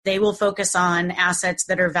They will focus on assets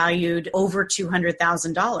that are valued over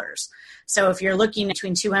 $200,000. So if you're looking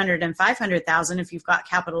between $200,000 and $500,000, if you've got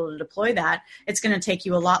capital to deploy that, it's going to take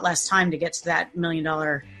you a lot less time to get to that $1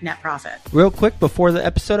 million net profit. Real quick, before the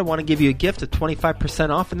episode, I want to give you a gift of 25%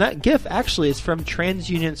 off, and that gift actually is from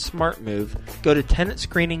TransUnion SmartMove. Go to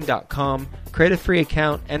tenantscreening.com, create a free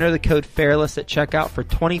account, enter the code FAIRLESS at checkout for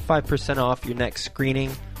 25% off your next screening.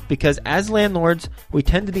 Because as landlords, we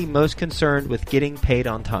tend to be most concerned with getting paid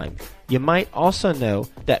on time. You might also know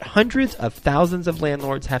that hundreds of thousands of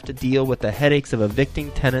landlords have to deal with the headaches of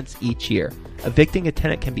evicting tenants each year. Evicting a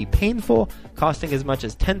tenant can be painful, costing as much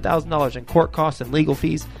as $10,000 in court costs and legal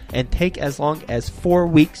fees, and take as long as 4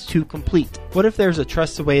 weeks to complete. What if there's a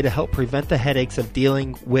trusted way to help prevent the headaches of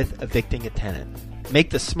dealing with evicting a tenant?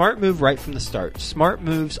 Make the smart move right from the start.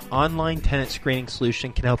 SmartMove's online tenant screening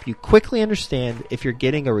solution can help you quickly understand if you're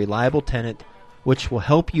getting a reliable tenant, which will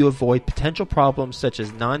help you avoid potential problems such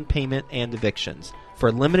as non-payment and evictions. For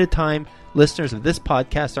a limited time, listeners of this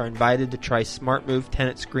podcast are invited to try SmartMove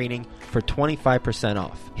tenant screening for 25%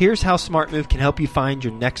 off. Here's how SmartMove can help you find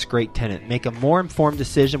your next great tenant. Make a more informed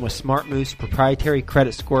decision with SmartMove's proprietary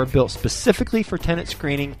credit score built specifically for tenant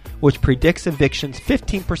screening, which predicts evictions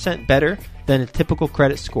 15% better than a typical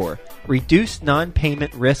credit score. Reduce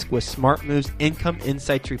non-payment risk with SmartMove's Income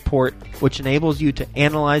Insights report, which enables you to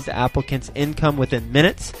analyze the applicant's income within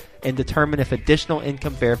minutes and determine if additional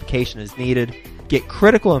income verification is needed. Get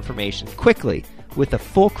critical information quickly with a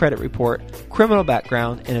full credit report, criminal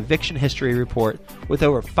background, and eviction history report. With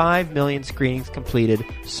over 5 million screenings completed,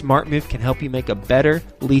 SmartMove can help you make a better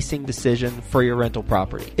leasing decision for your rental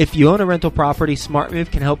property. If you own a rental property,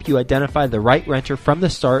 SmartMove can help you identify the right renter from the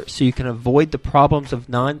start so you can avoid the problems of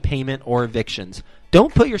non-payment or evictions.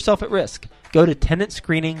 Don't put yourself at risk. Go to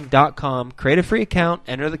tenantscreening.com, create a free account,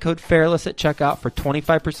 enter the code FAIRLESS at checkout for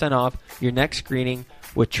 25% off your next screening.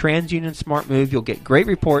 With TransUnion SmartMove, you'll get great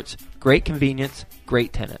reports, great convenience,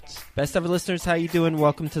 great tenants. Best ever listeners, how you doing?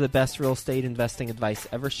 Welcome to the Best Real Estate Investing Advice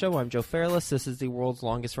Ever show. I'm Joe Fairless. This is the world's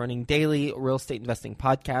longest running daily real estate investing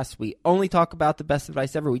podcast. We only talk about the best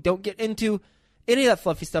advice ever. We don't get into any of that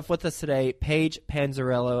fluffy stuff. With us today, Paige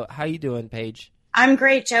Panzarello. How you doing, Paige? I'm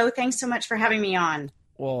great, Joe. Thanks so much for having me on.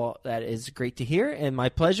 Well, that is great to hear and my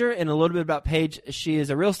pleasure. And a little bit about Paige. She is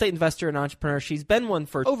a real estate investor and entrepreneur. She's been one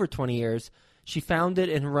for over 20 years. She founded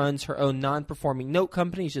and runs her own non-performing note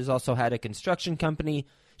company. She's also had a construction company.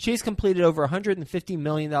 She's completed over $150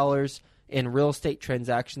 million in real estate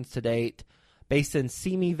transactions to date, based in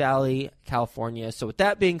Simi Valley, California. So with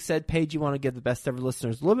that being said, Paige, you want to give the best ever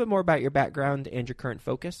listeners a little bit more about your background and your current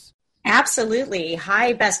focus? Absolutely.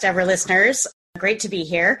 Hi, best ever listeners. Great to be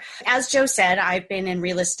here. As Joe said, I've been in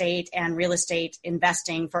real estate and real estate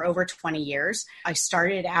investing for over 20 years. I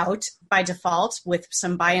started out by default with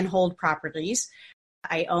some buy and hold properties.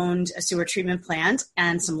 I owned a sewer treatment plant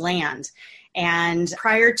and some land. And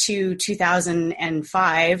prior to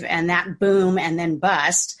 2005 and that boom and then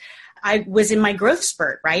bust, I was in my growth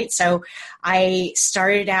spurt, right? So I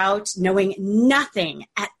started out knowing nothing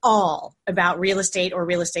at all about real estate or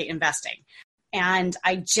real estate investing. And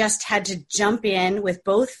I just had to jump in with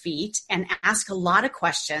both feet and ask a lot of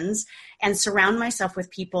questions and surround myself with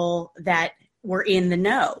people that were in the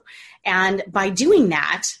know. And by doing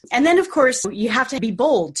that, and then of course, you have to be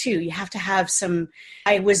bold too. You have to have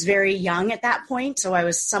I was very young at that point, so I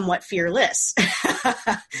was somewhat fearless.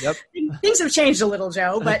 Yep. Things have changed a little,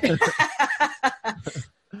 Joe, but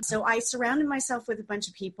so I surrounded myself with a bunch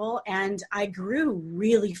of people and I grew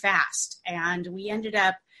really fast. And we ended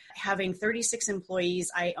up having 36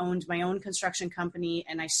 employees. I owned my own construction company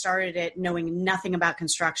and I started it knowing nothing about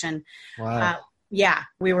construction. Wow. Yeah,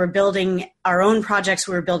 we were building our own projects.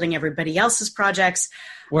 We were building everybody else's projects.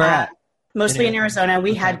 Where at? Mostly in Arizona.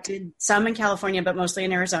 We did some in California, but mostly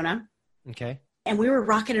in Arizona. Okay. And we were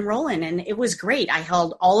rocking and rolling and it was great. I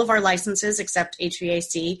held all of our licenses except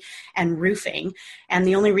HVAC and roofing. And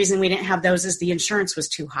the only reason we didn't have those is the insurance was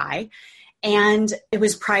too high. And it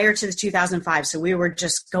was prior to the 2005. So we were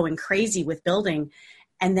just going crazy with building.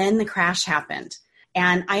 And then the crash happened.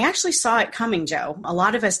 And I actually saw it coming, Joe. A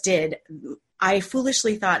lot of us did. I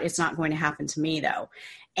foolishly thought it's not going to happen to me, though.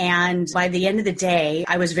 And by the end of the day,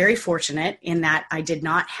 I was very fortunate in that I did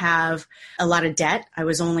not have a lot of debt. I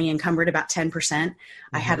was only encumbered about 10%. Mm-hmm.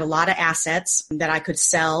 I had a lot of assets that I could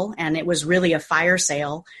sell, and it was really a fire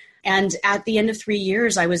sale. And at the end of 3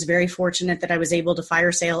 years, I was very fortunate that I was able to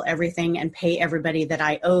fire sale everything and pay everybody that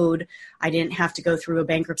I owed. I didn't have to go through a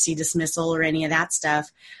bankruptcy dismissal or any of that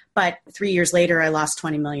stuff. But 3 years later, I lost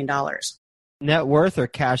 $20 million. Net worth or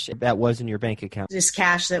cash that was in your bank account? Just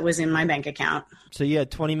cash that was in my bank account. So you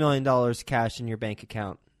had $20 million cash in your bank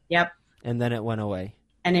account. Yep. And then it went away.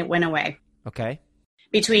 and it went away. Okay.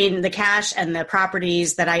 Between the cash and the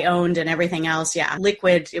properties that I owned and everything else, yeah,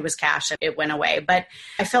 liquid, it was cash, it went away. But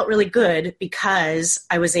I felt really good because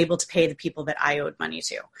I was able to pay the people that I owed money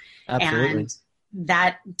to. Absolutely. And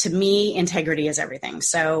that, to me, integrity is everything.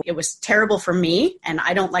 So it was terrible for me, and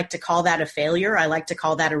I don't like to call that a failure. I like to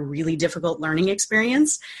call that a really difficult learning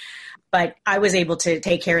experience. But I was able to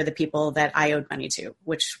take care of the people that I owed money to,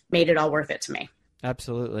 which made it all worth it to me.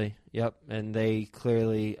 Absolutely. Yep. And they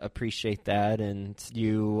clearly appreciate that. And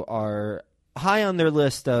you are high on their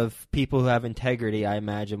list of people who have integrity, I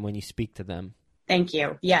imagine, when you speak to them. Thank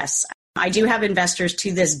you. Yes. I do have investors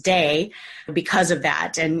to this day because of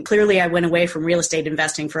that. And clearly I went away from real estate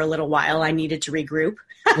investing for a little while. I needed to regroup.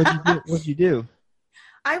 What'd you do?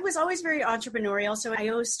 I was always very entrepreneurial. So I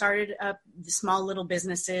always started up small little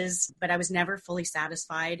businesses, but I was never fully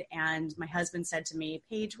satisfied. And my husband said to me,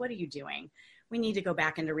 Paige, what are you doing? We need to go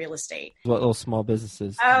back into real estate. What little small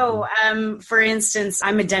businesses? For instance,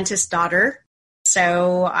 I'm a dentist's daughter.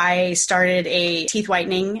 So I started a teeth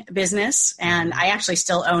whitening business, and I actually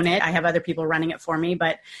still own it. I have other people running it for me,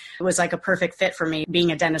 but it was like a perfect fit for me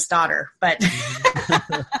being a dentist's daughter. But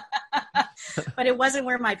but it wasn't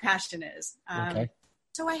where my passion is. Okay.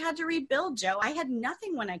 So I had to rebuild, Joe. I had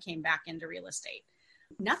nothing when I came back into real estate.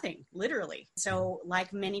 Nothing, literally. So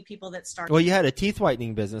like many people that started. Well, you had a teeth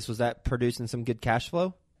whitening business. Was that producing some good cash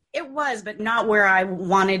flow? It was, but not where I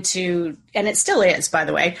wanted to, and it still is, by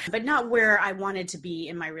the way, but not where I wanted to be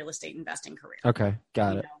in my real estate investing career. Okay,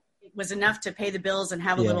 got it. It was enough to pay the bills and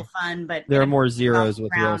have a little fun, but there are more zeros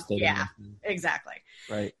with real estate. Yeah, exactly.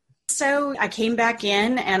 Right. So I came back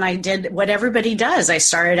in and I did what everybody does. I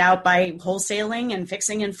started out by wholesaling and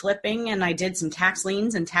fixing and flipping, and I did some tax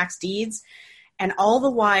liens and tax deeds. And all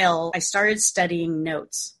the while, I started studying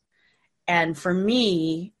notes. And for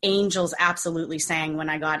me, angels absolutely sang when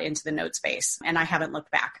I got into the note space, and I haven't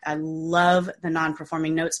looked back. I love the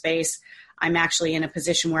non-performing note space. I'm actually in a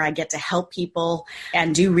position where I get to help people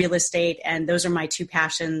and do real estate, and those are my two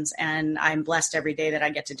passions, and I'm blessed every day that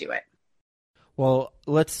I get to do it. Well,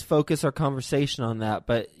 let's focus our conversation on that,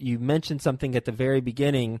 but you mentioned something at the very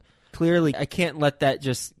beginning. Clearly, I can't let that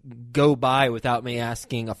just go by without me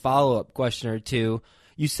asking a follow-up question or two.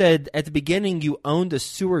 You said at the beginning you owned a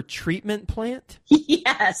sewer treatment plant?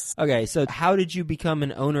 Yes. Okay, so how did you become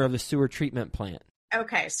an owner of a sewer treatment plant?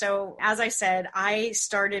 Okay, so as I said, I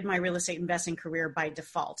started my real estate investing career by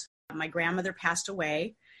default. My grandmother passed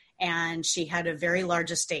away, and she had a very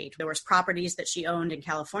large estate. There was properties that she owned in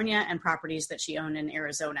California and properties that she owned in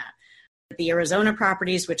Arizona. The Arizona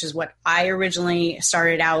properties, which is what I originally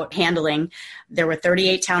started out handling, there were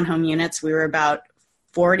 38 townhome units. We were about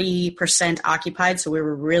 40% occupied, so we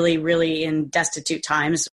were really, really in destitute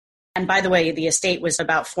times. And by the way, the estate was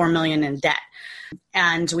about $4 million in debt.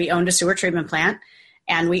 And we owned a sewer treatment plant,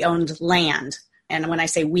 and we owned land. And when I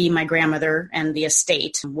say we, my grandmother and the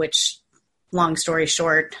estate, which, long story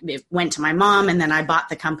short, it went to my mom, and then I bought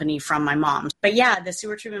the company from my mom. But yeah, the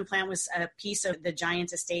sewer treatment plant was a piece of the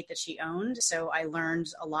giant estate that she owned. So I learned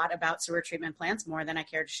a lot about sewer treatment plants, more than I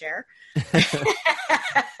care to share.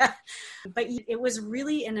 But it was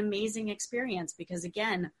really an amazing experience because,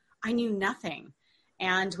 again, I knew nothing.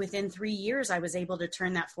 And within 3 years, I was able to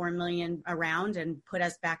turn that $4 million around and put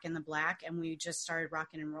us back in the black. And we just started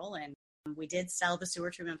rocking and rolling. We did sell the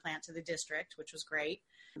sewer treatment plant to the district, which was great.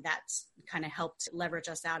 That's kind of helped leverage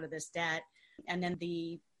us out of this debt. And then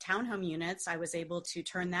the townhome units, I was able to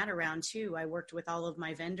turn that around too. I worked with all of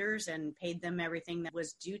my vendors and paid them everything that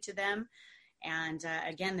was due to them. And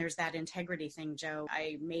again, there's that integrity thing, Joe.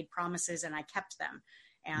 I made promises and I kept them,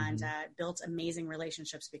 and built amazing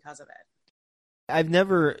relationships because of it. I've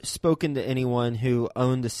never spoken to anyone who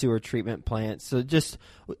owned a sewer treatment plant. So just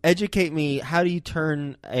educate me, how do you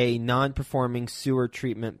turn a non-performing sewer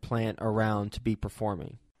treatment plant around to be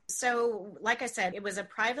performing? So, like I said, it was a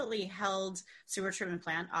privately held sewer treatment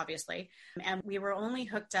plant, obviously, and we were only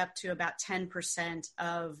hooked up to about 10%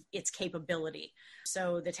 of its capability.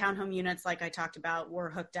 So the townhome units, like I talked about, were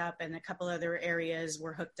hooked up, and a couple other areas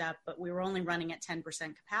were hooked up, but we were only running at 10%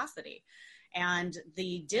 capacity. And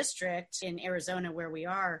the district in Arizona, where we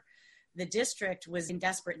are, the district was in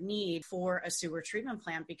desperate need for a sewer treatment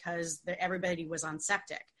plant because everybody was on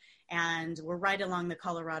septic. And we're right along the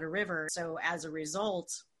Colorado River. So as a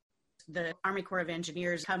result, the Army Corps of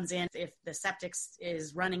Engineers comes in if the septic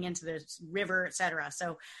is running into the river, et cetera.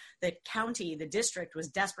 So the county, the district, was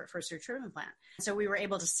desperate for a sewer treatment plant. So we were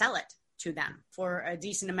able to sell it to them for a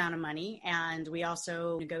decent amount of money. And we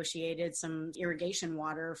also negotiated some irrigation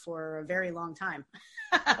water for a very long time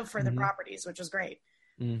for the properties, which was great.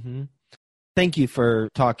 Mm-hmm. Thank you for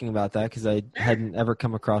talking about that because I hadn't ever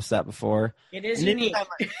come across that before. It is unique.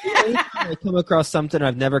 Anytime I come across something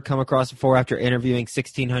I've never come across before after interviewing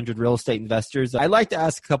 1,600 real estate investors, I like to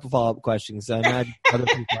ask a couple follow-up questions. I imagine other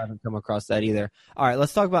people haven't come across that either. All right,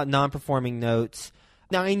 let's talk about non-performing notes.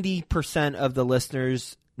 90% of the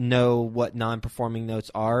listeners know what non-performing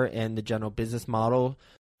notes are and the general business model.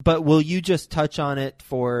 But will you just touch on it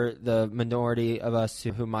for the minority of us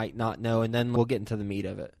who might not know, and then we'll get into the meat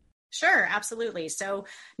of it? Sure, absolutely. So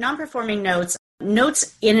non-performing notes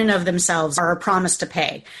in and of themselves are a promise to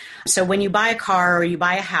pay. So when you buy a car or you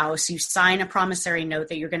buy a house, you sign a promissory note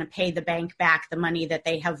that you're going to pay the bank back the money that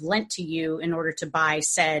they have lent to you in order to buy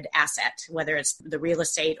said asset, whether it's the real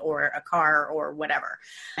estate or a car or whatever.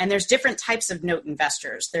 And there's different types of note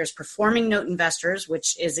investors. There's performing note investors,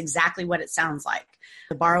 which is exactly what it sounds like.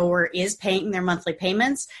 The borrower is paying their monthly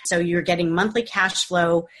payments. So you're getting monthly cash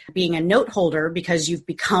flow being a note holder because you've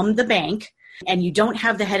become the bank. And you don't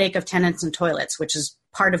have the headache of tenants and toilets, which is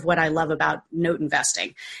part of what I love about note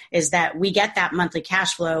investing, is that we get that monthly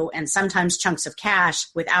cash flow and sometimes chunks of cash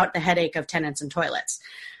without the headache of tenants and toilets.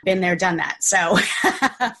 Been there, done that. So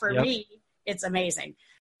for me, it's amazing.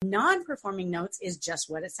 Non-performing notes is just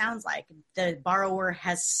what it sounds like. The borrower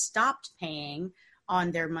has stopped paying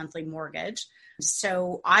on their monthly mortgage.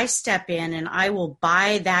 So I step in and I will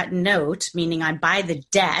buy that note, meaning I buy the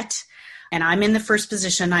debt. And I'm in the first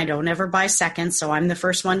position. I don't ever buy second, so I'm the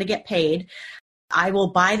first one to get paid. I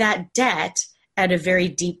will buy that debt at a very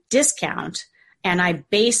deep discount, and I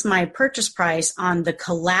base my purchase price on the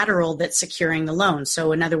collateral that's securing the loan.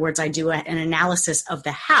 So in other words, I do an analysis of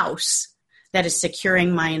the house that is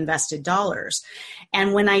securing my invested dollars.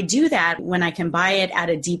 And when I do that, when I can buy it at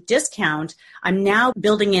a deep discount, I'm now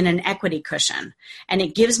building in an equity cushion. And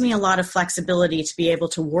it gives me a lot of flexibility to be able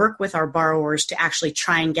to work with our borrowers to actually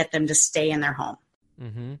try and get them to stay in their home.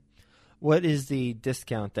 Mm-hmm. What is the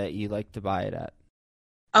discount that you like to buy it at?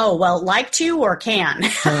 Oh, well, like to or can?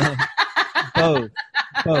 Both.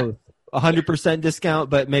 100% discount,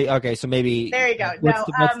 but so maybe. There you go.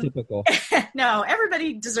 What's typical? No,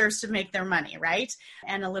 everybody deserves to make their money, right?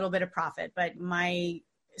 And a little bit of profit. But my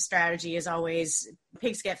strategy is always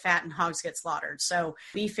pigs get fat and hogs get slaughtered. So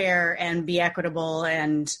be fair and be equitable.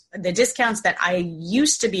 And the discounts that I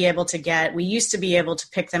used to be able to get, we used to be able to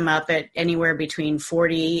pick them up at anywhere between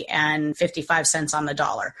 40 and 55 cents on the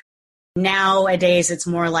dollar. Nowadays, it's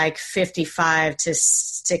more like 55 to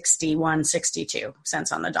 61, 62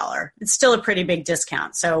 cents on the dollar. It's still a pretty big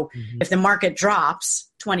discount. So if the market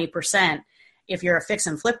drops 20%, if you're a fix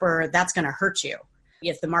and flipper, that's going to hurt you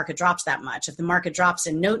if the market drops that much. If the market drops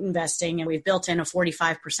in note investing and we've built in a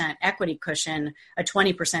 45% equity cushion, a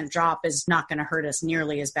 20% drop is not going to hurt us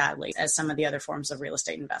nearly as badly as some of the other forms of real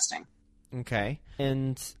estate investing. Okay.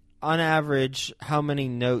 And on average, how many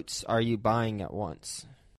notes are you buying at once?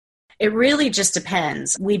 It really just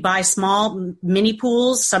depends. We buy small mini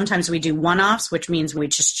pools. Sometimes we do one-offs, which means we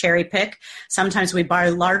just cherry pick. Sometimes we buy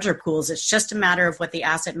larger pools. It's just a matter of what the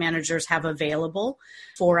asset managers have available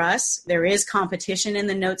for us. There is competition in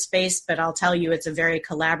the note space, but I'll tell you, it's a very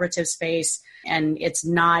collaborative space, and it's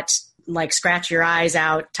not like scratch your eyes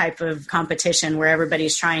out type of competition where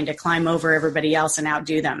everybody's trying to climb over everybody else and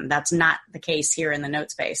outdo them. That's not the case here in the note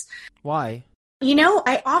space. Why? You know,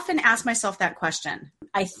 I often ask myself that question.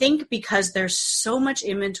 I think because there's so much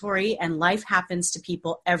inventory and life happens to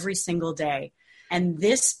people every single day. And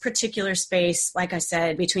this particular space, like I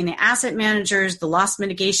said, between the asset managers, the loss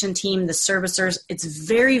mitigation team, the servicers, it's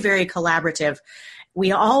very, very collaborative.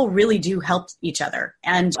 We all really do help each other.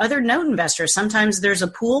 And other note investors, sometimes there's a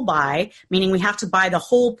pool buy, meaning we have to buy the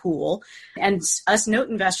whole pool. And us note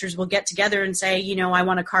investors will get together and say, you know, I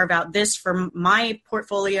want to carve out this for my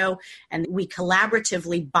portfolio. And we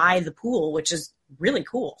collaboratively buy the pool, which is really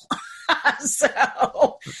cool. So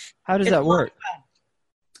how does that work?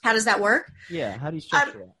 How does that work? Yeah. How do you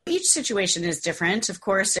structure it? Each situation is different. Of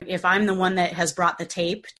course, if I'm the one that has brought the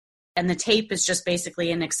tape, and the tape is just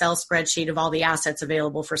basically an Excel spreadsheet of all the assets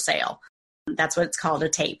available for sale. That's what it's called, a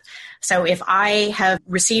tape. So if I have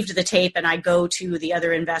received the tape and I go to the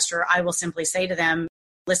other investor, I will simply say to them,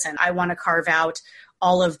 listen, I want to carve out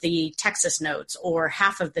all of the Texas notes or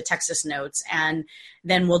half of the Texas notes, and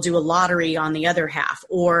then we'll do a lottery on the other half.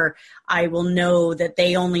 Or I will know that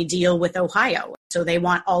they only deal with Ohio. So they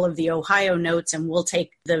want all of the Ohio notes and we'll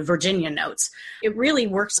take the Virginia notes. It really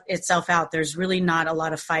works itself out. There's really not a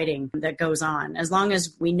lot of fighting that goes on as long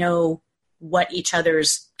as we know what each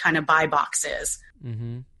other's kind of buy box is.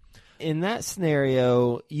 Mm-hmm. In that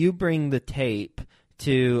scenario, you bring the tape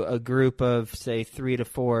to a group of, say, 3 to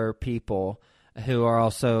 4 people who are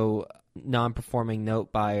also non-performing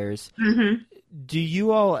note buyers. Mm-hmm. Do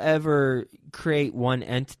you all ever create one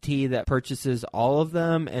entity that purchases all of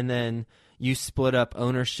them, and then you split up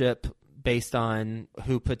ownership based on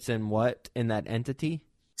who puts in what in that entity?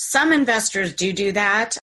 Some investors do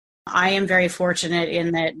that. I am very fortunate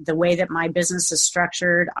in that the way that my business is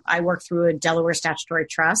structured, I work through a Delaware statutory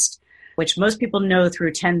trust, which most people know through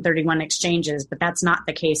 1031 exchanges, but that's not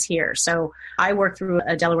the case here. So I work through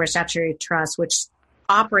a Delaware statutory trust, which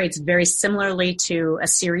operates very similarly to a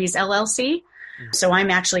series LLC. So I'm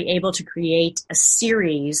actually able to create a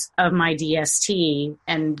series of my DST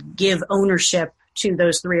and give ownership to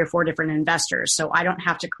those 3 or 4 different investors. So I don't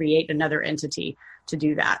have to create another entity to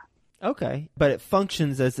do that. Okay. But it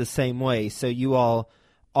functions as the same way. So you all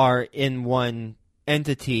are in one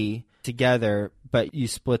entity together, but you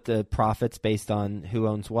split the profits based on who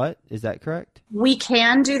owns what. Is that correct? We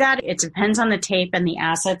can do that. It depends on the tape and the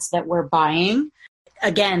assets that we're buying.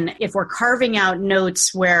 Again, if we're carving out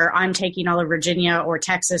notes where I'm taking all of Virginia or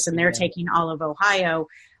Texas and they're taking all of Ohio,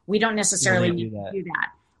 we don't necessarily need to do that.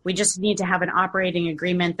 We just need to have an operating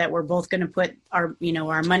agreement that we're both going to put our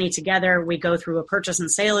money together. We go through a purchase and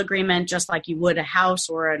sale agreement, just like you would a house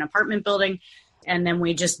or an apartment building. And then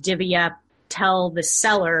we just divvy up, tell the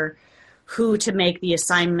seller who to make the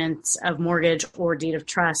assignments of mortgage or deed of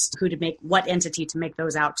trust, who to make, what entity to make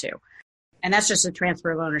those out to. And that's just a transfer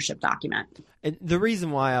of ownership document. And the reason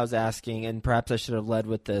why I was asking, and perhaps I should have led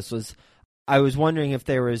with this, was I was wondering if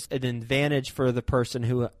there was an advantage for the person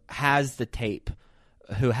who has the tape,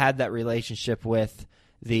 who had that relationship with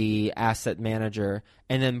the asset manager,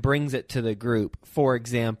 and then brings it to the group. For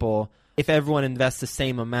example, if everyone invests the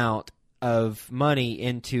same amount of money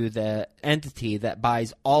into the entity that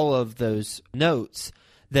buys all of those notes,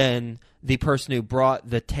 then the person who brought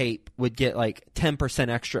the tape would get like 10%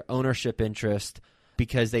 extra ownership interest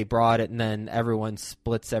because they brought it, and then everyone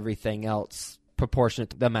splits everything else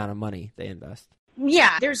proportionate to the amount of money they invest.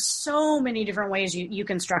 Yeah, there's so many different ways you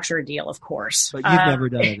can structure a deal, of course. But you've never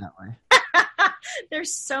done it that way.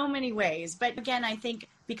 There's so many ways. But again, I think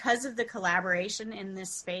because of the collaboration in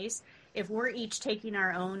this space, if we're each taking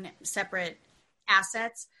our own separate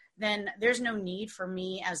assets, then there's no need for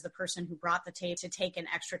me as the person who brought the tape to take an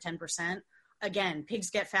extra 10%. Again,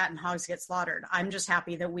 pigs get fat and hogs get slaughtered. I'm just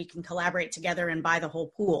happy that we can collaborate together and buy the whole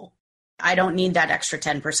pool. I don't need that extra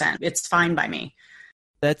 10%. It's fine by me.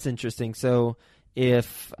 That's interesting. So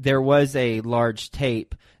if there was a large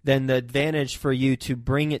tape, then the advantage for you to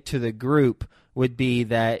bring it to the group would be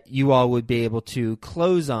that you all would be able to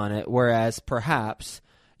close on it, whereas perhaps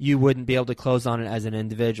you wouldn't be able to close on it as an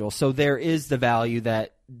individual. So there is the value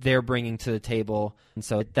that they're bringing to the table. And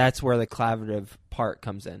so that's where the collaborative part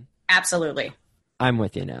comes in. Absolutely. I'm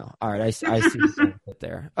with you now. All right. I see the benefit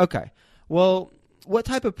there. Okay. Well, what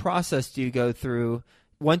type of process do you go through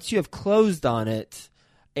once you have closed on it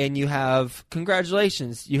and you have,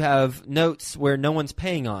 congratulations, you have notes where no one's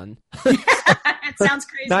paying on? It sounds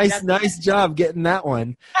crazy. Nice job getting that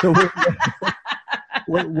one. So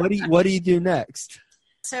what do you do next?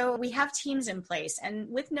 So we have teams in place, and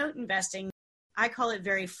with note investing, I call it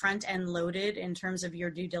very front end loaded in terms of your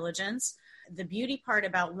due diligence. The beauty part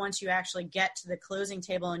about once you actually get to the closing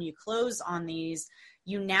table and you close on these,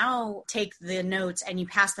 you now take the notes and you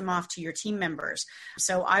pass them off to your team members.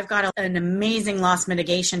 So I've got an amazing loss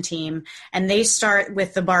mitigation team, and they start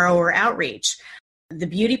with the borrower outreach. The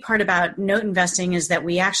beauty part about note investing is that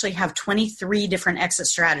we actually have 23 different exit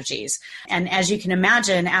strategies. And as you can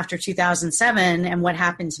imagine, after 2007 and what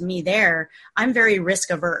happened to me there, I'm very risk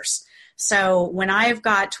averse. So when I've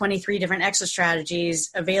got 23 different exit strategies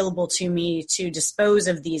available to me to dispose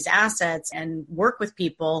of these assets and work with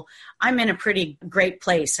people, I'm in a pretty great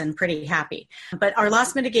place and pretty happy. But our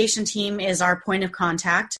loss mitigation team is our point of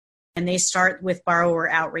contact, and they start with borrower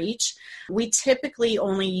outreach. We typically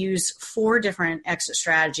only use 4 different exit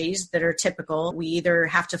strategies that are typical. We either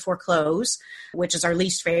have to foreclose, which is our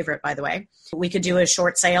least favorite, by the way. We could do a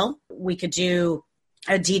short sale. We could do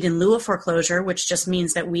a deed in lieu of foreclosure, which just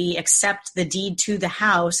means that we accept the deed to the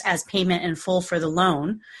house as payment in full for the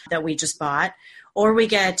loan that we just bought. Or we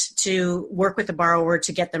get to work with the borrower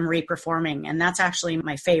to get them reperforming. And that's actually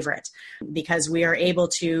my favorite, because we are able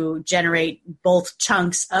to generate both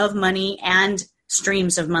chunks of money and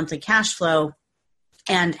streams of monthly cash flow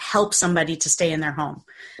and help somebody to stay in their home.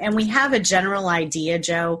 And we have a general idea,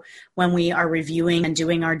 Joe, when we are reviewing and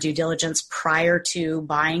doing our due diligence prior to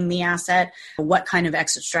buying the asset, what kind of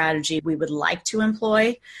exit strategy we would like to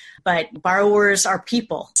employ. But borrowers are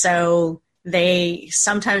people, so they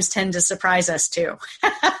sometimes tend to surprise us too.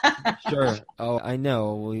 Sure. Oh, I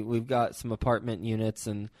know. We've got some apartment units,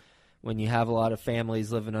 and when you have a lot of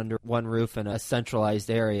families living under one roof in a centralized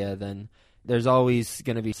area, then there's always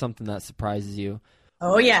going to be something that surprises you.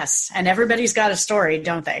 Oh, yes. And everybody's got a story,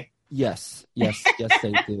 don't they? Yes,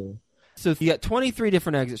 they do. So you got 23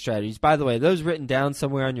 different exit strategies. By the way, those written down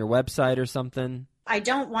somewhere on your website or something? I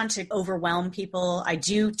don't want to overwhelm people. I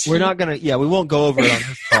do teach. We're not going to, we won't go over it on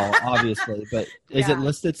this call, obviously, but is it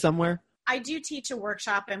listed somewhere? I do teach a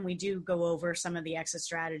workshop, and we do go over some of the exit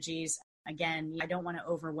strategies. Again, I don't want to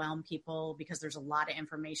overwhelm people because there's a lot of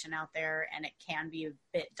information out there and it can be a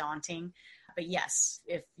bit daunting. But yes,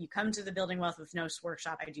 if you come to the Building Wealth with Notes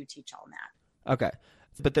workshop, I do teach all that. Okay.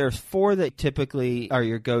 But there's 4 that typically are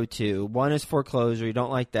your go-to. 1 is foreclosure. You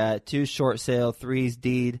don't like that. 2 is short sale. 3 is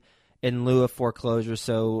deed in lieu of foreclosure.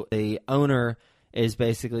 So the owner is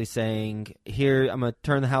basically saying, here, I'm going to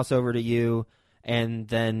turn the house over to you, and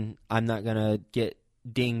then I'm not going to get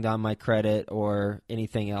dinged on my credit or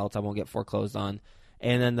anything else. I won't get foreclosed on.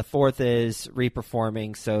 And then the 4th is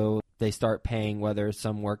reperforming, so they start paying whether it's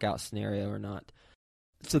some workout scenario or not.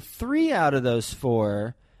 So 3 out of those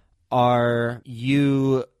 4 are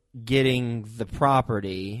you getting the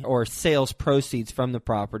property or sales proceeds from the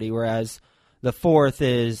property, whereas the 4th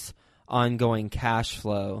is ongoing cash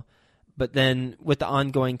flow. But then with the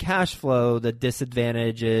ongoing cash flow, the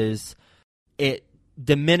disadvantage is it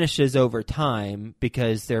diminishes over time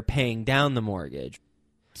because they're paying down the mortgage.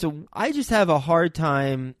 So I just have a hard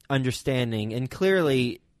time understanding, and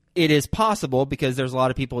clearly it is possible because there's a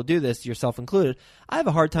lot of people who do this, yourself included. I have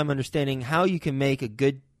a hard time understanding how you can make a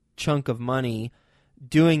good chunk of money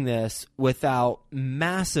doing this without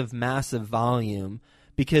massive volume,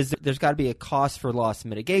 because there's got to be a cost for loss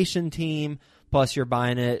mitigation team, plus you're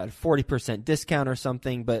buying it at a 40% discount or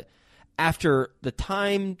something. But after the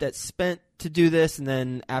time that's spent to do this, and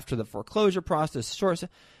then after the foreclosure process,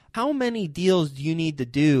 how many deals do you need to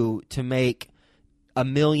do to make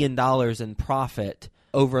 $1 million in profit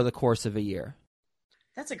over the course of a year?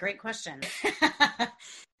 That's a great question.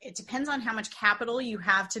 It depends on how much capital you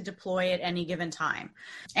have to deploy at any given time.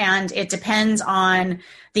 And it depends on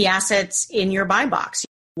the assets in your buy box.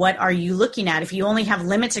 What are you looking at? If you only have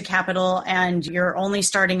limited capital and you're only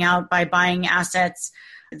starting out by buying assets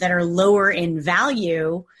that are lower in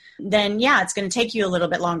value, then it's going to take you a little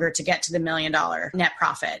bit longer to get to the $1 million net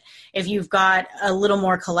profit. If you've got a little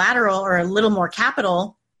more collateral or a little more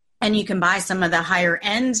capital and you can buy some of the higher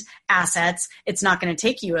end assets, it's not going to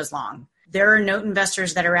take you as long. There are note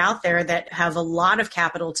investors that are out there that have a lot of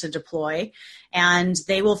capital to deploy, and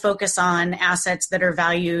they will focus on assets that are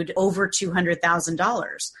valued over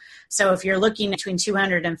 $200,000. So if you're looking between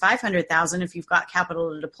 $200,000 and $500,000, if you've got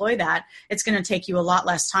capital to deploy that, it's going to take you a lot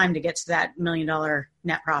less time to get to that $1 million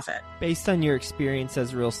net profit. Based on your experience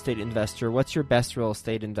as a real estate investor, what's your best real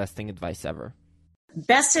estate investing advice ever?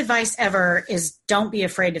 Best advice ever is don't be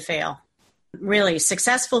afraid to fail. Really,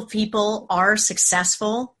 successful people are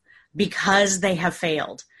successful because they have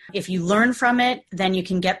failed. If you learn from it, then you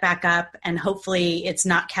can get back up, and hopefully it's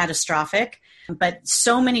not catastrophic. But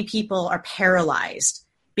so many people are paralyzed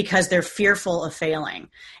because they're fearful of failing.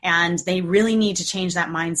 And they really need to change that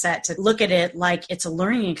mindset to look at it like it's a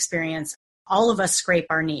learning experience. All of us scrape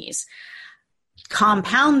our knees.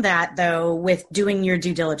 Compound that, though, with doing your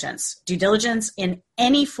due diligence. Due diligence in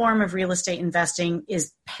any form of real estate investing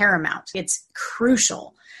is paramount. It's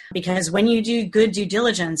crucial because when you do good due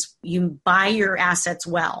diligence, you buy your assets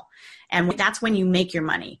well. And that's when you make your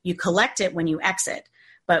money. You collect it when you exit.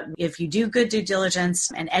 But if you do good due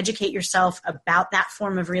diligence and educate yourself about that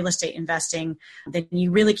form of real estate investing, then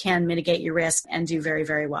you really can mitigate your risk and do very,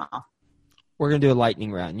 very well. We're going to do a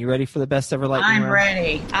lightning round. You ready for the best ever lightning round? I'm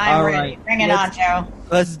ready. I'm ready. Right. Bring it on, Joe.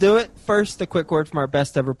 Let's do it. First, a quick word from our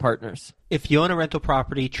best ever partners. If you own a rental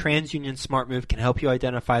property, TransUnion SmartMove can help you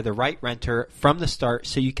identify the right renter from the start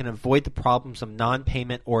so you can avoid the problems of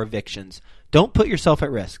non-payment or evictions. Don't put yourself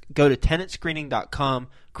at risk. Go to tenantscreening.com,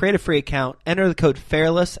 create a free account, enter the code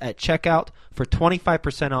FAIRLESS at checkout for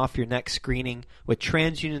 25% off your next screening. With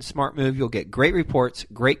TransUnion SmartMove, you'll get great reports,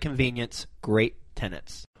 great convenience, great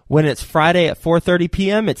tenants. When it's Friday at 4:30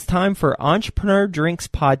 p.m., it's time for Entrepreneur Drinks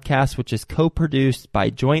Podcast, which is co-produced by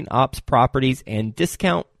Joint Ops Properties and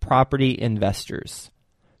Discount Property Investors.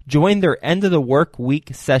 Join their end of the work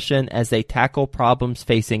week session as they tackle problems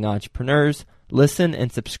facing entrepreneurs. Listen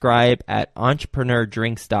and subscribe at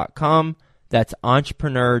entrepreneurdrinks.com. That's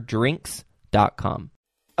entrepreneurdrinks.com.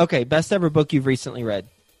 Okay, best ever book you've recently read.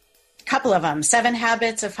 Couple of them. 7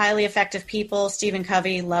 Habits of Highly Effective People, Stephen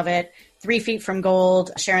Covey, love it. 3 Feet from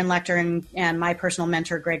Gold, Sharon Lechter and my personal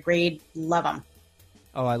mentor, Greg Reed, love them.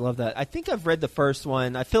 Oh, I love that. I think I've read the first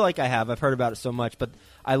one. I feel like I have. I've heard about it so much, but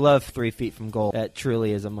I love 3 Feet from Gold. That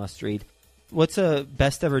truly is a must read. What's a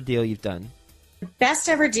best ever deal you've done? Best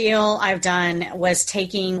ever deal I've done was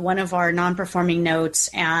taking one of our non-performing notes,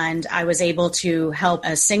 and I was able to help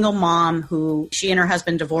a single mom who she and her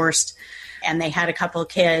husband divorced, and they had a couple of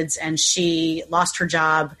kids, and she lost her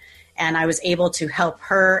job, and I was able to help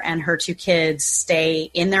her and her 2 kids stay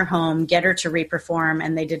in their home, get her to reperform,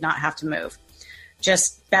 and they did not have to move.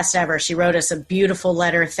 Just best ever. She wrote us a beautiful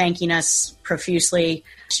letter thanking us profusely.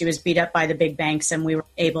 She was beat up by the big banks, and we were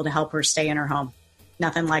able to help her stay in her home.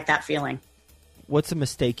 Nothing like that feeling. What's a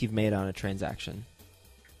mistake you've made on a transaction?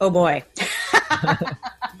 Oh, boy.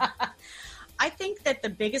 I think that the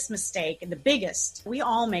biggest mistake, we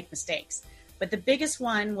all make mistakes, but the biggest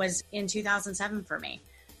one was in 2007 for me,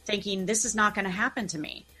 thinking this is not going to happen to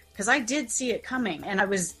me, because I did see it coming, and I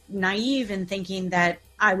was naive in thinking that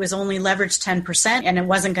I was only leveraged 10% and it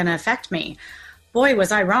wasn't going to affect me. Boy,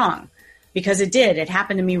 was I wrong, because it did. It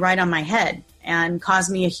happened to me right on my head and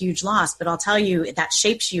caused me a huge loss. But I'll tell you, that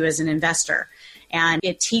shapes you as an investor, and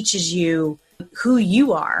it teaches you who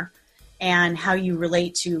you are and how you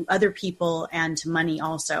relate to other people and to money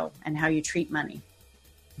also, and how you treat money.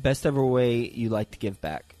 Best ever way you like to give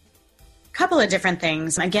back? Couple of different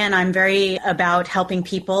things. Again, I'm very about helping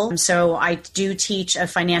people. So I do teach a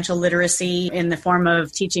financial literacy in the form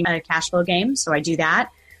of teaching a cash flow game. So I do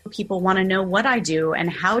that. People want to know what I do and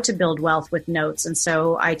how to build wealth with notes. And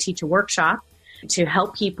so I teach a workshop to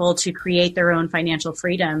help people to create their own financial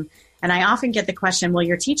freedom. And I often get the question, well,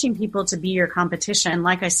 you're teaching people to be your competition.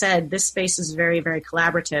 Like I said, this space is very, very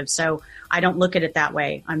collaborative. So I don't look at it that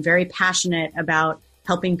way. I'm very passionate about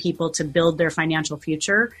helping people to build their financial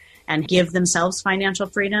future and give themselves financial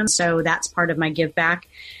freedom. So that's part of my give back.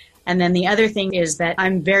 And then the other thing is that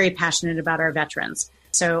I'm very passionate about our veterans.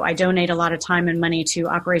 So I donate a lot of time and money to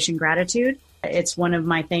Operation Gratitude. It's one of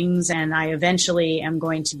my things, and I eventually am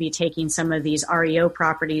going to be taking some of these REO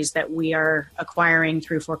properties that we are acquiring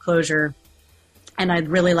through foreclosure, and I'd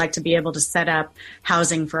really like to be able to set up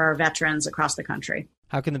housing for our veterans across the country.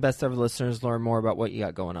 How can the best ever listeners learn more about what you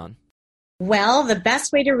got going on? Well, the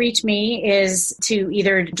best way to reach me is to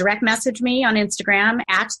either direct message me on Instagram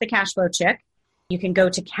at the Cashflow Chick. You can go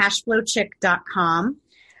to cashflowchick.com.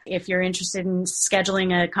 If you're interested in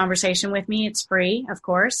scheduling a conversation with me, it's free, of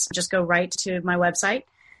course. Just go right to my website.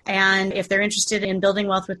 And if they're interested in building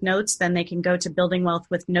wealth with notes, then they can go to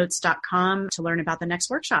buildingwealthwithnotes.com to learn about the next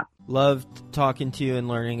workshop. Loved talking to you and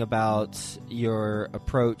learning about your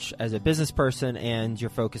approach as a business person and your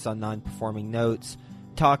focus on non-performing notes.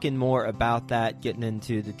 Talking more about that, getting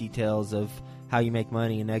into the details of how you make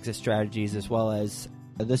money and exit strategies, as well as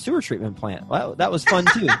the sewer treatment plant. Well, that was fun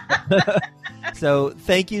too. So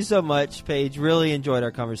thank you so much, Paige. Really enjoyed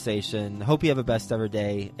our conversation. Hope you have a best ever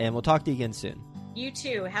day, and we'll talk to you again soon. You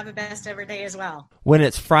too. Have a best ever day as well. When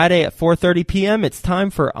it's Friday at 4:30 p.m., it's time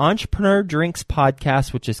for Entrepreneur Drinks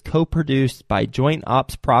Podcast, which is co-produced by Joint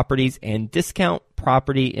Ops Properties and Discount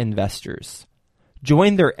Property Investors.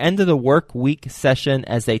 Join their end of the work week session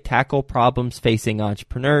as they tackle problems facing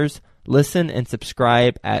entrepreneurs. Listen and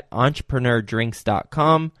subscribe at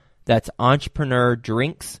entrepreneurdrinks.com. That's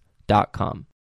entrepreneurdrinks.com.